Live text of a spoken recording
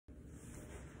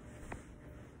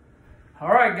All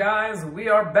right, guys, we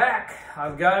are back.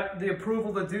 I've got the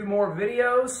approval to do more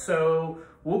videos, so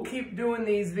we'll keep doing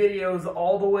these videos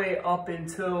all the way up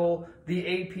until the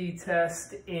AP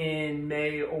test in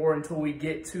May or until we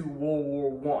get to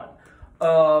World War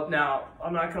I. Now,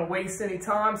 I'm not going to waste any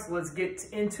time, so let's get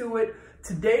into it.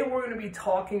 Today, we're going to be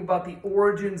talking about the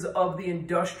origins of the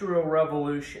Industrial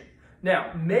Revolution.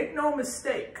 Now, make no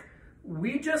mistake,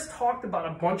 we just talked about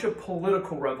a bunch of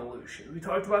political revolutions. We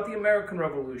talked about the American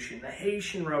Revolution, the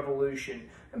Haitian Revolution,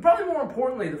 and probably more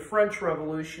importantly, the French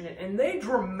Revolution, and they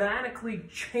dramatically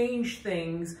changed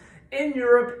things in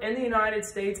Europe and the United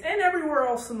States and everywhere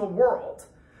else in the world.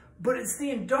 But it's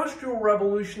the Industrial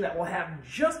Revolution that will have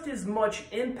just as much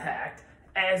impact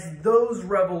as those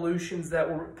revolutions that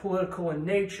were political in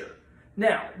nature.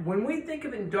 Now, when we think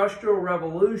of Industrial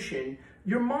Revolution,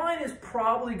 your mind is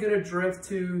probably going to drift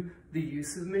to the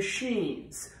use of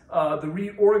machines, the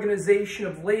reorganization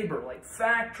of labor like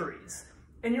factories.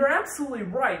 And you're absolutely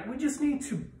right. We just need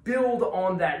to build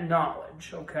on that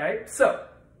knowledge, okay? So,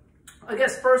 I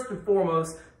guess first and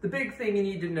foremost, the big thing you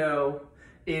need to know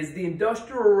is the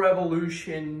Industrial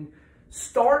Revolution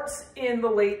starts in the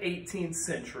late 18th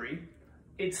century.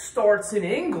 It starts in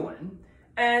England,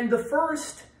 and the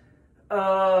first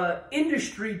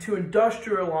industry to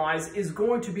industrialize is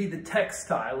going to be the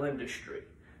textile industry.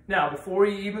 Now, before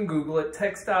you even Google it,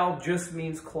 textile just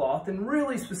means cloth, and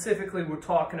really specifically, we're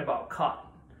talking about cotton.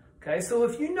 Okay, so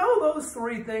if you know those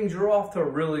three things, you're off to a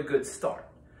really good start.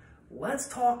 Let's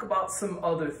talk about some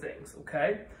other things,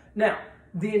 okay? Now,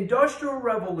 the Industrial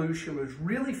Revolution was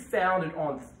really founded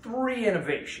on three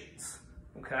innovations,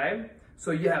 okay?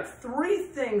 So you have three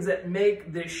things that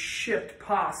make this shift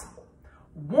possible.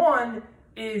 One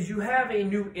is you have a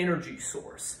new energy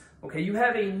source. Okay, you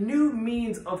have a new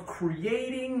means of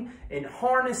creating and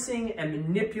harnessing and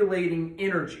manipulating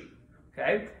energy.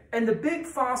 Okay, and the big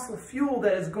fossil fuel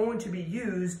that is going to be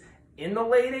used in the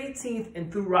late 18th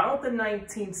and throughout the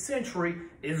 19th century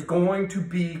is going to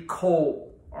be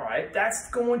coal. All right, that's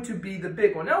going to be the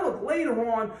big one. Now, look, later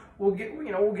on we'll get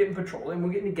into petroleum,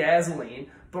 we'll get into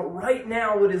gasoline, but right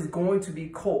now it is going to be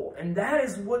coal, and that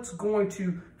is what's going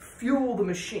to fuel the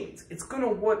machines. It's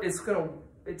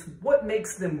what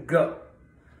makes them go.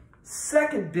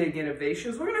 Second big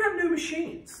innovation is we're going to have new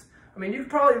machines. I mean, you can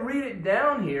probably read it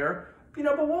down here,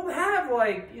 but we'll have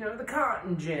the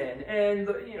cotton gin and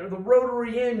the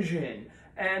rotary engine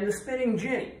and the spinning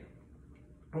jenny.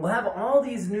 We'll have all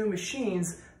these new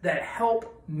machines that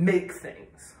help make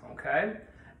things, okay?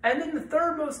 And then the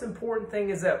third most important thing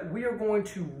is that we are going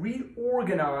to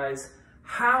reorganize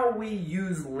how we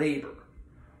use labor.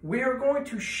 We are going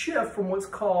to shift from what's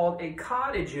called a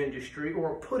cottage industry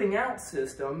or a putting out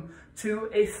system to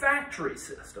a factory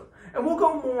system. And we'll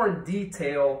go more in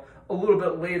detail a little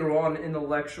bit later on in the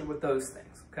lecture with those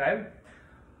things, okay?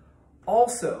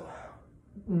 Also,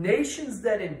 nations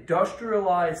that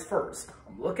industrialize first,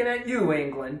 I'm looking at you,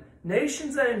 England,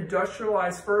 nations that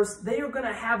industrialize first, they are going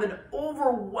to have an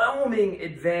overwhelming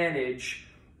advantage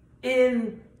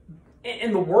in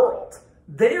the world.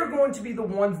 They are going to be the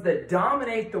ones that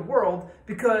dominate the world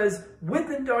because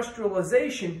with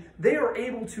industrialization, they are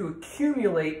able to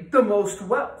accumulate the most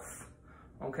wealth.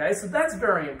 Okay, so that's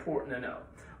very important to know.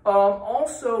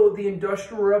 Also, the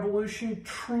Industrial Revolution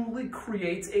truly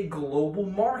creates a global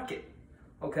market.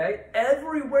 Okay,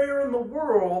 everywhere in the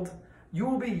world, you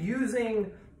will be using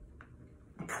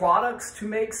products to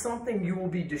make something. You will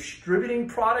be distributing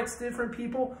products to different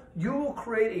people. You will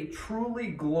create a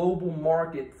truly global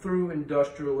market through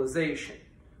industrialization.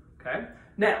 Okay,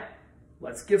 now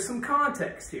let's give some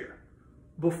context here.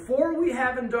 Before we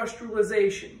have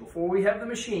industrialization, before we have the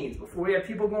machines, before we have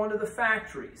people going to the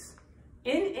factories,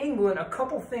 in England, a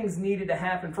couple things needed to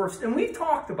happen first, and we've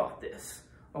talked about this.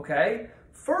 Okay,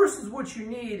 first is what you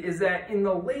need is that in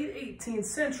the late 18th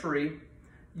century,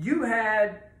 you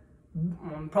had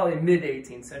probably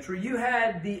mid-18th century, you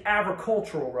had the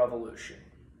agricultural revolution.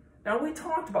 Now, we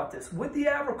talked about this. With the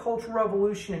agricultural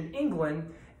revolution in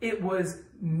England, it was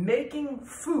making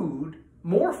food,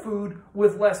 more food,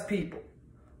 with less people.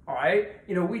 All right?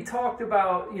 We talked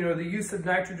about, the use of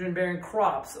nitrogen-bearing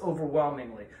crops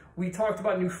overwhelmingly. We talked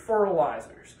about new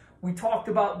fertilizers. We talked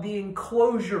about the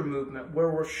enclosure movement, where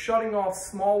we're shutting off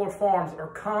smaller farms or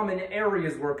common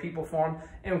areas where people farm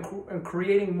and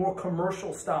creating more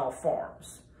commercial-style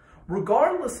farms.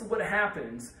 Regardless of what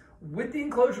happens, with the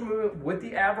enclosure movement, with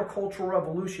the agricultural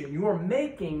revolution, you are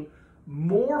making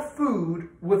more food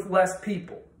with less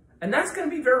people. And that's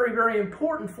going to be very, very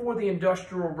important for the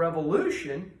Industrial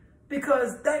Revolution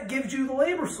because that gives you the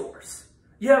labor source.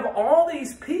 You have all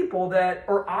these people that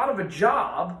are out of a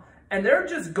job and they're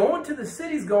just going to the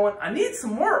cities going, I need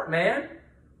some work, man.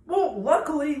 Well,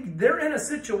 luckily, they're in a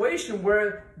situation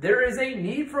where there is a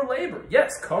need for labor.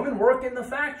 Yes, come and work in the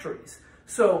factories.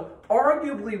 So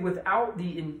arguably without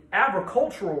the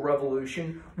agricultural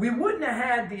revolution, we wouldn't have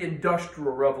had the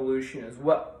industrial revolution as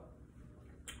well.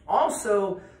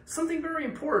 Also, something very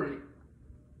important,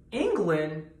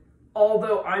 England,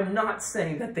 although I'm not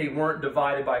saying that they weren't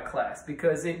divided by class,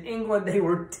 because in England they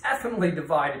were definitely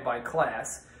divided by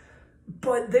class,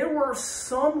 but there were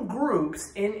some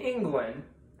groups in England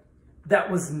that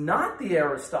was not the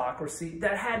aristocracy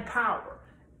that had power.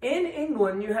 In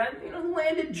England, you had,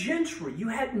 landed gentry, you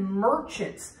had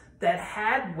merchants that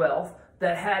had wealth,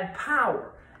 that had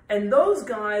power. And those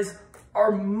guys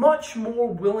are much more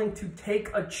willing to take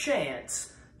a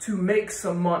chance to make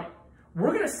some money.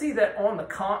 We're going to see that on the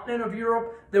continent of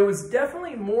Europe, there was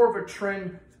definitely more of a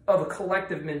trend of a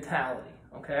collective mentality.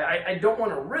 Okay, I don't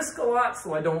want to risk a lot,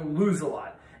 so I don't lose a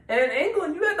lot. And in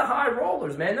England, you had the high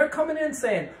rollers, man. They're coming in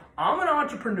saying, I'm an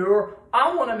entrepreneur,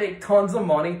 I want to make tons of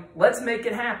money, let's make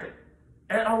it happen.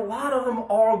 And a lot of them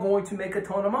are going to make a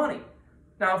ton of money.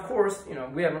 Now, of course,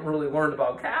 we haven't really learned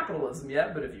about capitalism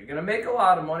yet, but if you're going to make a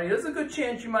lot of money, there's a good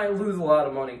chance you might lose a lot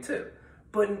of money too.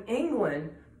 But in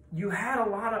England, you had a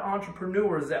lot of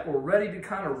entrepreneurs that were ready to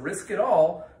kind of risk it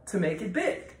all to make it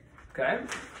big, okay?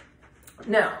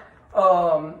 Now, a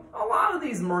lot of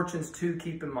these merchants too,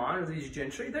 keep in mind, or these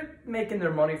gentry, they're making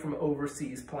their money from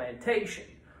overseas plantation,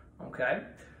 okay?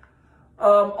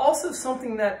 Also,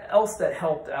 something else that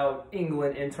helped out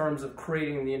England in terms of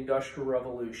creating the Industrial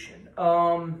Revolution.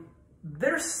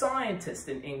 There's scientists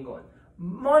in England,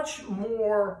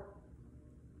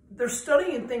 they're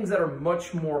studying things that are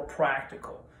much more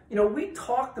practical. We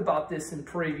talked about this in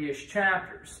previous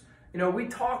chapters. We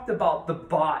talked about the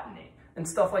botany and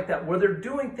stuff like that, where they're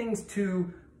doing things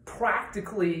to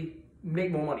practically make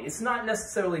more money. It's not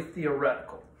necessarily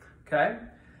theoretical, okay?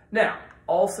 Now,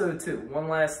 also too, one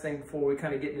last thing before we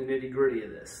kind of get into the nitty-gritty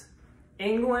of this.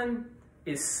 England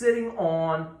is sitting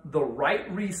on the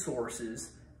right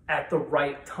resources at the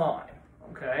right time,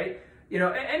 okay?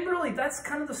 And really that's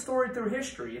kind of the story through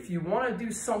history. If you want to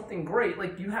do something great,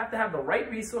 you have to have the right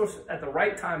resource at the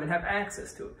right time and have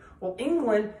access to it. Well,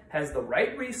 England has the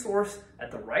right resource at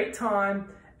the right time,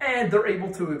 and they're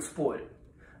able to exploit it.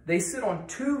 They sit on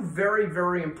two very,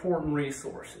 very important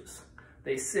resources.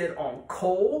 They sit on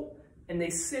coal and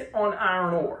they sit on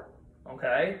iron ore,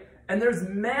 okay? And there's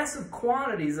massive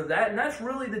quantities of that, and that's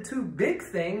really the two big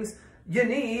things you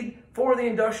need for the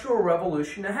Industrial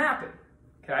Revolution to happen,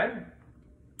 okay?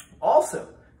 Also,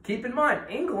 keep in mind,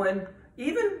 England,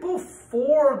 even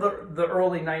before the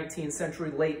early 19th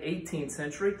century, late 18th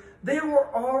century, they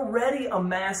were already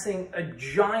amassing a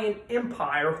giant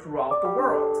empire throughout the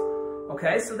world,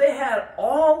 okay? So they had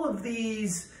all of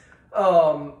these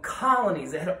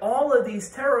colonies, they had all of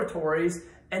these territories,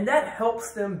 and that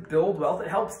helps them build wealth. It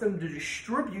helps them to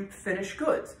distribute finished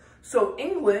goods. So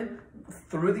England,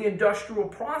 through the industrial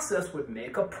process, would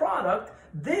make a product.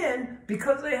 Then,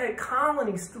 because they had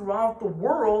colonies throughout the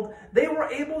world, they were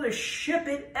able to ship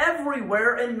it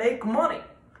everywhere and make money.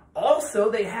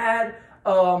 Also, they had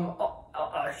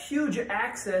a huge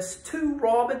access to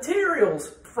raw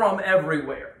materials from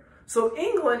everywhere. So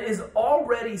England is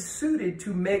already suited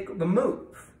to make the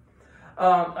move.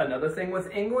 Another thing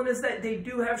with England is that they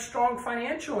do have strong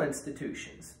financial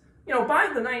institutions.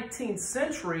 By the 19th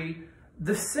century,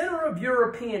 the center of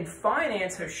European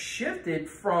finance has shifted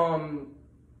from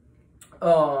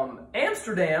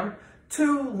Amsterdam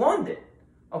to London.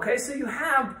 Okay, so you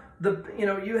have the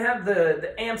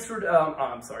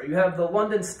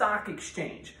London Stock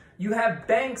Exchange. You have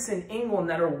banks in England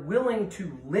that are willing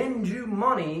to lend you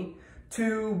money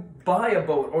to buy a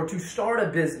boat or to start a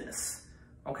business.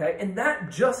 Okay, and that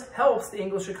just helps the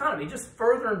English economy. It just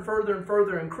further and further and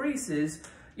further increases,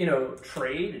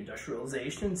 trade,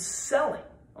 industrialization, selling.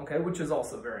 Okay, which is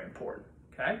also very important.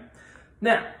 Okay,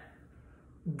 now,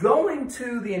 going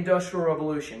to the Industrial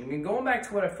Revolution, and going back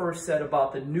to what I first said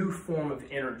about the new form of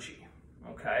energy,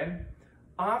 okay?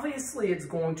 Obviously, it's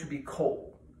going to be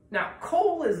coal. Now,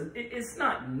 coal it's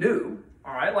not new,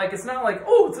 all right? It's not like,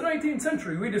 oh, it's the 19th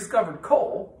century, we discovered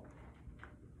coal,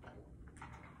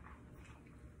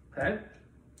 okay?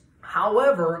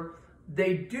 However,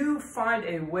 they do find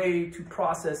a way to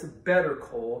process better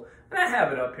coal, and I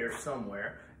have it up here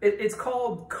somewhere. It's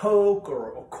called coke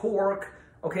or cork.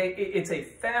 Okay, it's a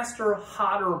faster,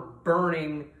 hotter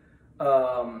burning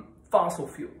fossil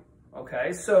fuel.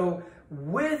 Okay, so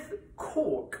with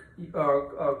cork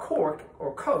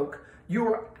or coke, you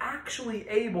are actually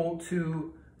able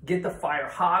to get the fire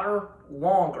hotter,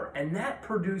 longer, and that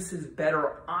produces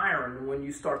better iron when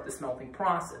you start the smelting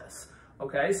process.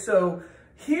 Okay, so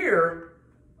here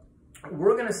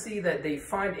we're going to see that they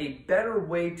find a better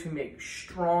way to make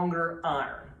stronger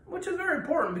iron, which is very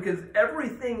important because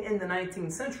everything in the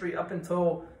 19th century up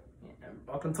until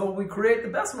we create the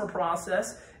Bessemer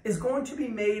process is going to be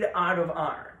made out of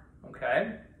iron.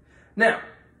 Okay, now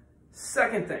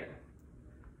second thing,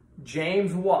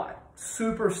 James Watt.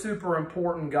 Super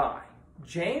important guy.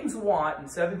 James Watt in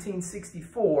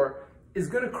 1764 is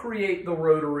going to create the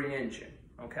rotary engine,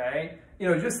 okay? You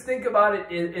know, just think about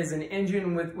it as an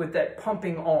engine with that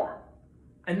pumping arm.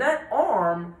 And that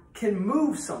arm can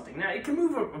move something. Now, it can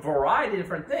move a variety of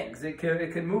different things. It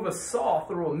can move a saw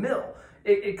through a mill.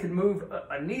 It can move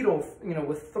a needle, you know,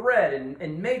 with thread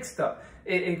and make stuff.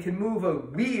 It can move a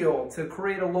wheel to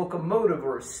create a locomotive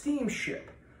or a steamship,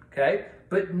 okay?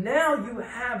 But now you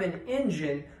have an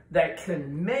engine that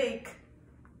can make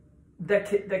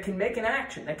an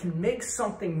action, that can make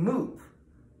something move.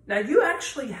 Now you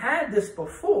actually had this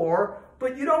before,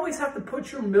 but you'd always have to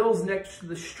put your mills next to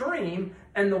the stream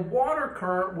and the water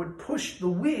current would push the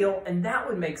wheel and that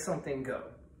would make something go.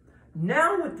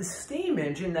 Now with the steam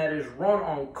engine that is run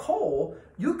on coal,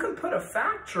 you can put a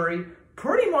factory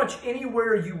pretty much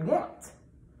anywhere you want.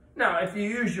 Now, if you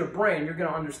use your brain, you're going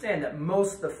to understand that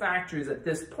most of the factories at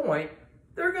this point,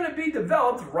 they're going to be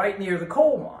developed right near the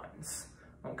coal mines,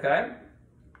 okay?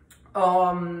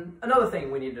 Another thing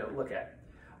we need to look at,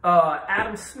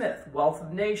 Adam Smith, Wealth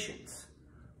of Nations.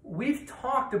 We've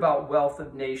talked about Wealth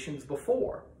of Nations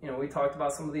before. You know, we talked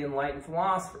about some of the enlightened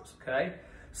philosophers, okay?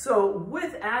 So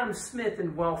with Adam Smith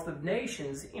and Wealth of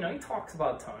Nations, you know, he talks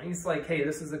about a ton. He's like, hey,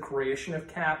 this is the creation of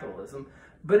capitalism.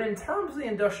 But in terms of the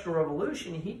Industrial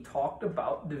Revolution, he talked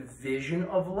about division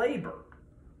of labor,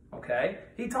 okay?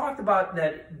 He talked about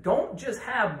that don't just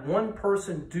have one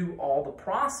person do all the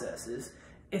processes.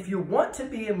 If you want to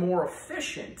be more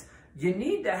efficient, you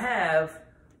need to have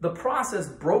the process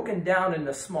broken down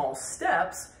into small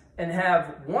steps and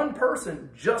have one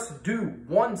person just do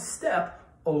one step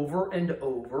over and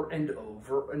over and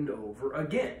over and over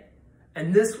again.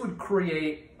 And this would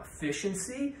create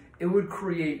efficiency. It would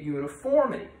create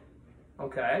uniformity,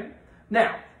 okay?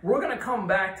 Now, we're going to come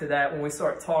back to that when we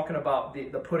start talking about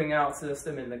the putting out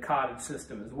system and the cottage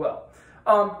system as well.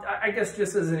 I guess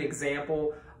just as an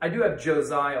example, I do have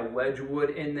Josiah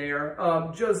Wedgwood in there.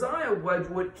 Josiah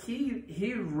Wedgwood,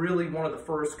 he really one of the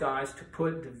first guys to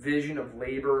put division of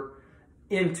labor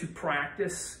into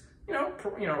practice. You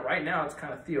know, right now it's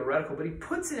kind of theoretical, but he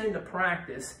puts it into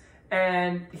practice.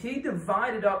 And he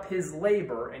divided up his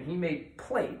labor, and he made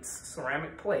plates,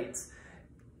 ceramic plates.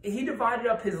 He divided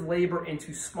up his labor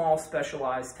into small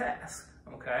specialized tasks,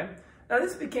 okay? Now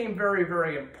this became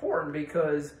very important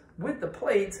because with the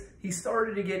plates, he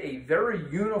started to get a very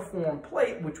uniform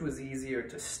plate, which was easier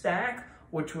to stack,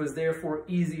 which was therefore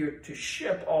easier to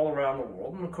ship all around the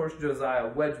world. And of course,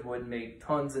 Josiah Wedgwood made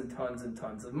tons and tons and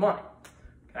tons of money,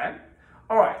 okay?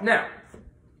 All right, now,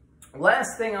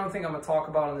 last thing I think I'm going to talk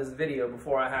about in this video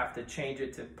before I have to change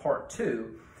it to part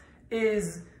 2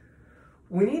 is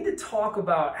we need to talk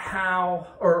about how,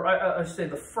 or I should say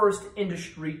the first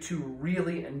industry to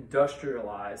really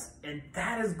industrialize, and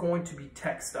that is going to be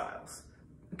textiles,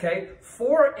 okay?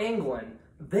 For England,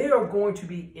 they are going to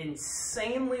be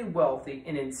insanely wealthy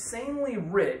and insanely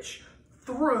rich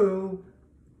through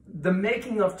the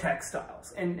making of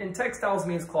textiles. And textiles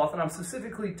means cloth, and I'm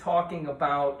specifically talking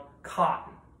about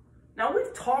cotton. Now,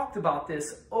 we've talked about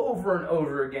this over and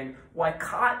over again, why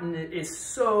cotton is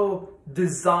so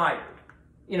desired.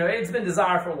 You know, it's been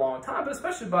desired for a long time, but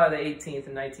especially by the 18th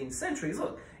and 19th centuries.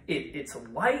 Look, it's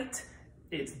light,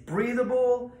 it's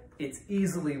breathable, it's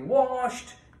easily washed,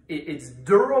 it's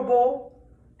durable,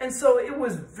 and so it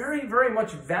was very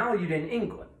much valued in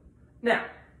England. Now,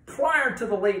 prior to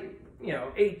the late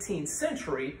 18th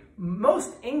century,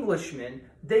 most Englishmen,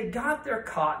 they got their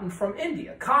cotton from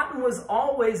India. Cotton was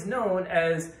always known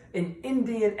as an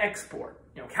Indian export,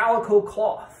 calico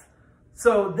cloth.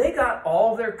 So they got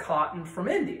all their cotton from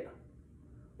India.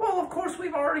 Well, of course,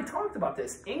 we've already talked about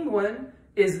this. England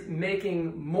is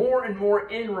making more and more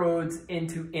inroads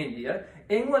into India.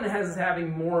 England is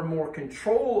having more and more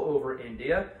control over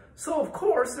India. So, of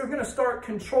course, they're going to start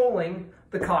controlling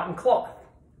the cotton cloth.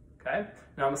 Okay?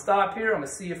 Now, I'm going to stop here. I'm going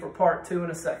to see you for part 2 in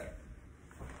a second.